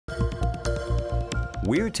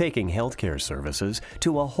We're taking healthcare services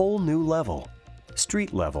to a whole new level.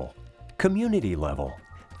 Street level, community level,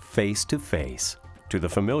 face to face. To the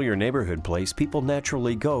familiar neighborhood place people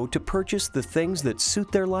naturally go to purchase the things that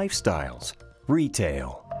suit their lifestyles.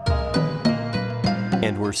 Retail.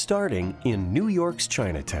 And we're starting in New York's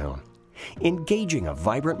Chinatown, engaging a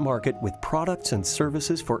vibrant market with products and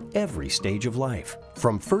services for every stage of life.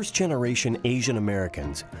 From first-generation Asian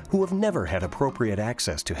Americans who have never had appropriate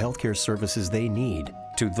access to healthcare services they need,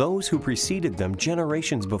 to those who preceded them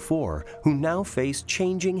generations before who now face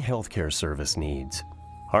changing healthcare service needs.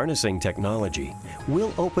 Harnessing technology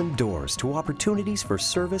will open doors to opportunities for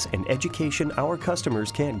service and education our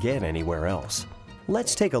customers can't get anywhere else.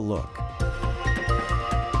 Let's take a look.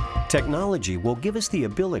 Technology will give us the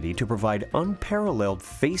ability to provide unparalleled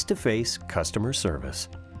face-to-face customer service.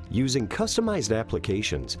 Using customized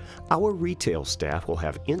applications, our retail staff will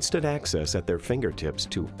have instant access at their fingertips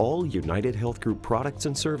to all United Health Group products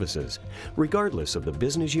and services, regardless of the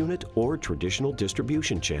business unit or traditional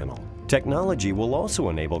distribution channel. Technology will also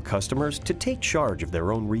enable customers to take charge of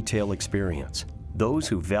their own retail experience. Those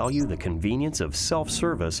who value the convenience of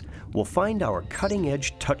self-service will find our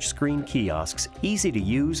cutting-edge touchscreen kiosks easy to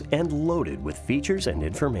use and loaded with features and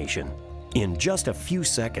information. In just a few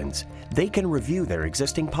seconds, they can review their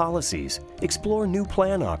existing policies, explore new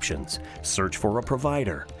plan options, search for a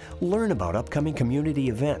provider, learn about upcoming community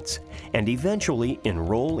events, and eventually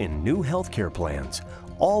enroll in new healthcare plans,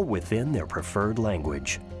 all within their preferred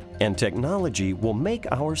language. And technology will make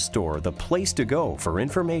our store the place to go for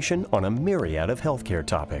information on a myriad of healthcare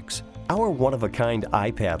topics. Our one-of-a-kind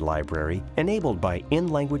iPad library, enabled by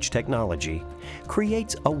in-language technology,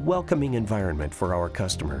 creates a welcoming environment for our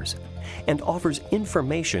customers and offers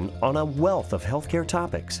information on a wealth of healthcare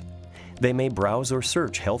topics. They may browse or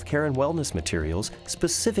search healthcare and wellness materials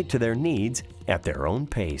specific to their needs at their own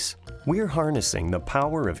pace. We're harnessing the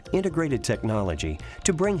power of integrated technology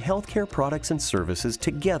to bring healthcare products and services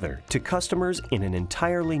together to customers in an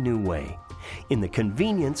entirely new way, in the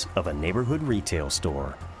convenience of a neighborhood retail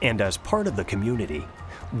store. And as part of the community,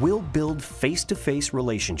 we'll build face-to-face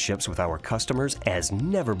relationships with our customers as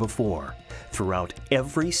never before, throughout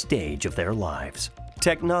every stage of their lives.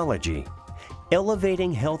 Technology,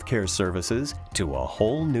 elevating healthcare services to a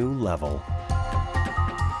whole new level.